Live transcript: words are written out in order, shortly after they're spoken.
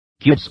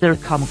Gears are a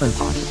common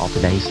part of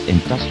today's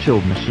industrial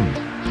machines,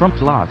 from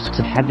plugs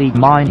to heavy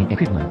mining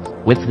equipment.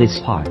 With this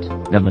part,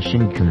 the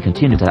machine can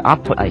continue to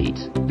operate.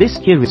 This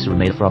gear is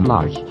made from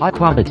large,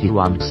 high-quality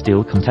round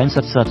steel, contains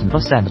a certain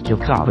percentage of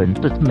carbon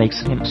that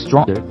makes him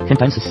stronger,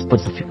 contains a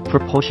specific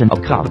proportion of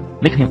carbon,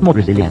 making him more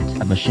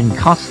resilient. A machine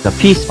cuts a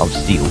piece of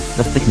steel.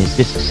 The thickness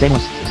is the same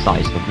as the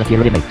size of the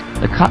gear limit.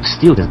 The cut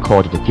steel is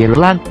called the gear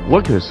blank.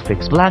 Workers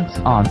fix blanks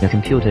on a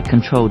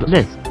computer-controlled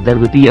lathe. There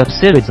will be a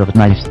series of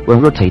knives when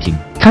rotating.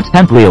 Cut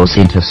embryos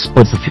into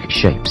specific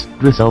shapes.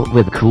 Drizzle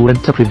with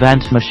coolant to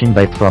prevent machine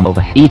blade from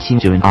overheating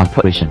during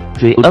operation.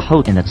 Drill a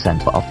hole in the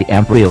center of the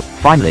embryo.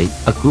 Finally,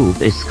 a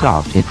groove is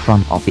carved in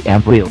front of the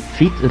embryo.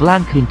 Feed the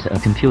blank into a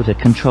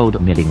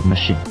computer-controlled milling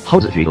machine.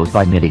 Holes drilled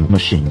by milling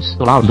machines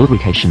allow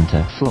lubrication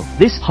to flow.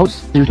 This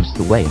hose reduces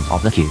the weight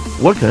of the gear.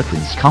 Worker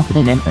prints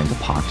company name and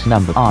part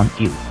number on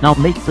gear. Now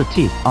make the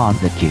teeth on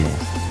the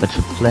gears. The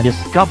tooth planer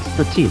sculpts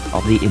the teeth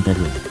of the inner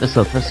ring. The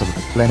surface of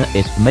the planer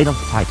is made of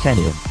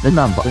titanium. The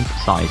number and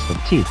size of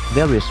teeth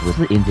varies with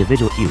the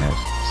individual gears.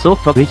 So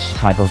for each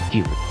type of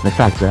gear, the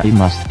factory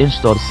must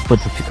install the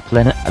specific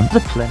planer, and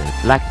the planer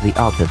like the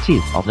outer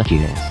teeth of the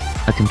gears.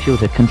 A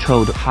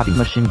computer-controlled cutting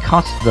machine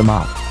cuts them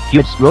out.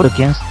 Gears roll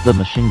against the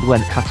machine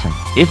when cutting.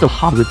 If the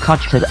hub will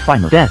cut to the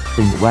final depth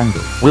in the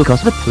angle, will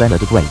cause the planer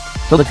to break.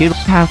 So the gears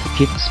have to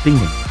keep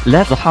spinning.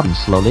 Let the hub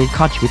slowly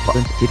cut deeper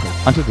and deeper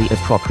until the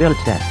appropriate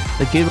depth.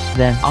 The gears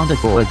then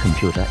undergo a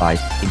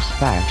computerized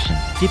inspection.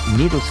 Deep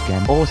needle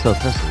scan all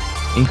surfaces,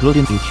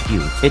 including each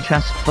gear. It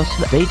transfers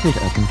the data to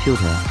a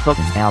computer for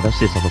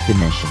analysis of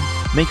dimensions.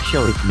 Make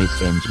sure it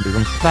meets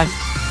engineering specs.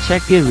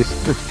 Check gears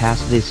that pass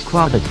this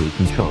quality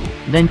control.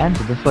 Then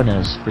enter the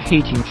furnace for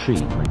heating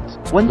treatment.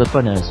 When the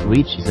furnace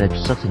reaches a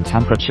certain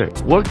temperature,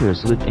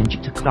 workers will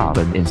inject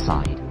carbon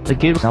inside. The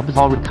gears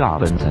absorb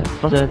carbon to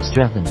further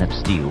strengthen the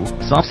steel.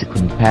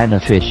 Subsequent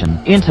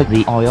penetration into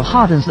the oil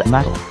hardens the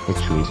metal. The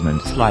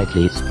treatment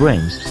slightly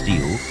springs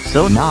steel.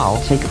 So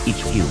now take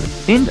each gear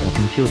in a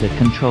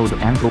computer-controlled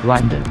angle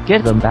grinder.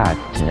 Get them back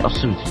to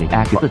absolutely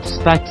accurate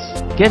specs.